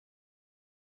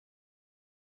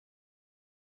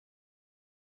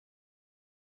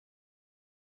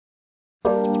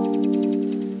October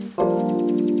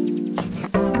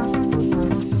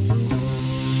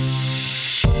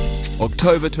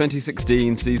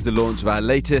 2016 sees the launch of our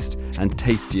latest and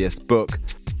tastiest book,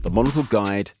 The Monocle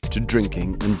Guide to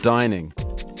Drinking and Dining.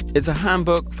 It's a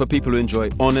handbook for people who enjoy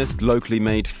honest, locally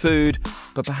made food,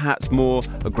 but perhaps more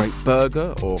a great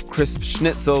burger or crisp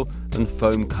schnitzel than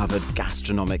foam-covered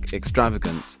gastronomic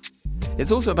extravagance.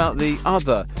 It's also about the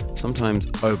other, sometimes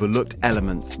overlooked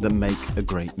elements that make a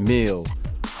great meal.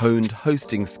 Honed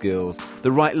hosting skills,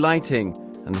 the right lighting,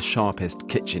 and the sharpest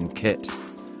kitchen kit.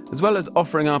 As well as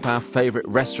offering up our favourite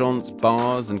restaurants,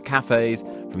 bars and cafes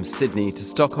from Sydney to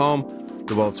Stockholm,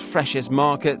 the world's freshest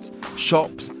markets,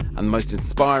 shops and the most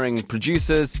inspiring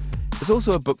producers, it's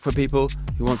also a book for people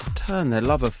who want to turn their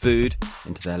love of food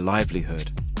into their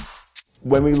livelihood.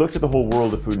 When we looked at the whole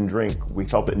world of food and drink, we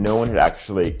felt that no one had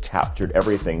actually captured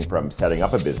everything from setting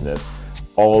up a business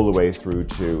all the way through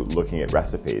to looking at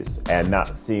recipes. And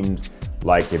that seemed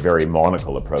like a very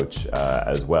Monocle approach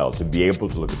as well, to be able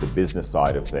to look at the business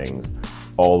side of things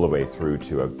all the way through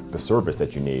to the service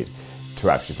that you need to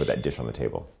actually put that dish on the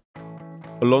table.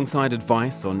 Alongside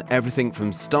advice on everything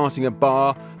from starting a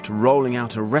bar to rolling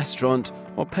out a restaurant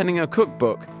or penning a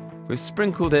cookbook, we've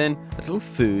sprinkled in a little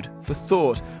food for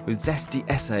thought with zesty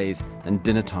essays and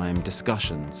dinner-time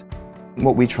discussions.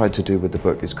 What we tried to do with the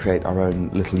book is create our own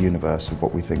little universe of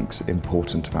what we think's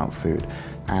important about food,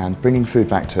 and bringing food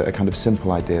back to a kind of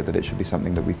simple idea that it should be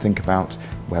something that we think about,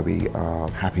 where we are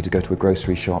happy to go to a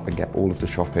grocery shop and get all of the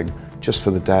shopping just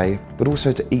for the day, but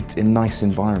also to eat in nice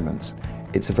environments.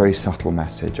 It's a very subtle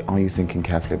message. Are you thinking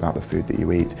carefully about the food that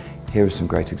you eat? Here are some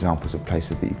great examples of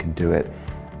places that you can do it.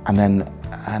 And then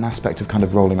an aspect of kind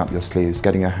of rolling up your sleeves,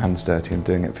 getting your hands dirty and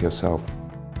doing it for yourself.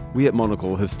 We at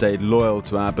Monocle have stayed loyal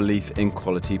to our belief in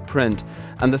quality print,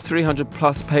 and the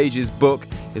 300+ pages book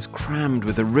is crammed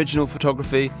with original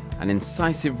photography and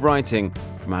incisive writing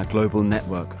from our global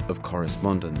network of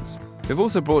correspondents. We've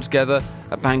also brought together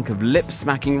a bank of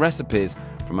lip-smacking recipes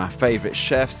from our favourite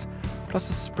chefs, plus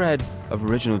a spread of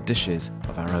original dishes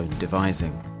of our own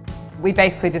devising. We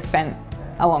basically just spent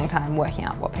a long time working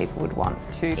out what people would want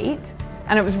to eat,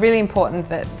 and it was really important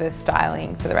that the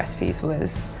styling for the recipes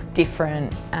was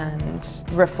different and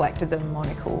reflected the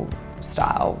Monocle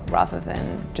style rather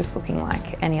than just looking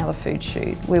like any other food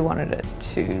shoot. We wanted it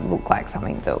to look like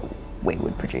something that we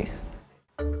would produce.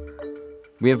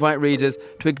 We invite readers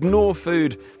to ignore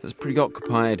food that's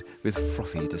preoccupied with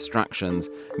frothy distractions,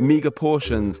 meagre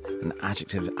portions and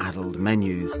adjective-addled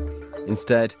menus.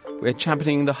 Instead, we're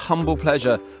championing the humble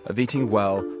pleasure of eating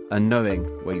well and knowing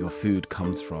where your food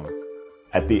comes from.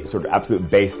 At the sort of absolute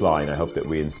baseline, I hope that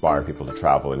we inspire people to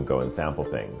travel and go and sample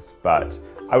things. But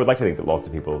I would like to think that lots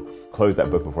of people close that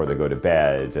book before they go to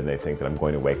bed and they think that I'm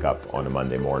going to wake up on a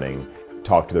Monday morning,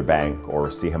 talk to their bank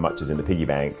or see how much is in the piggy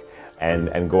bank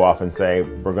and go off and say,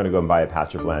 we're going to go and buy a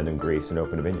patch of land in Greece and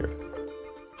open a vineyard.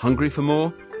 Hungry for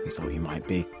more? We thought you might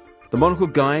be. The Monocle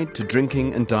Guide to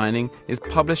Drinking and Dining is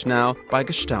published now by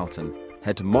Gestalten.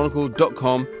 Head to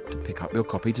monocle.com to pick up your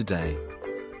copy today.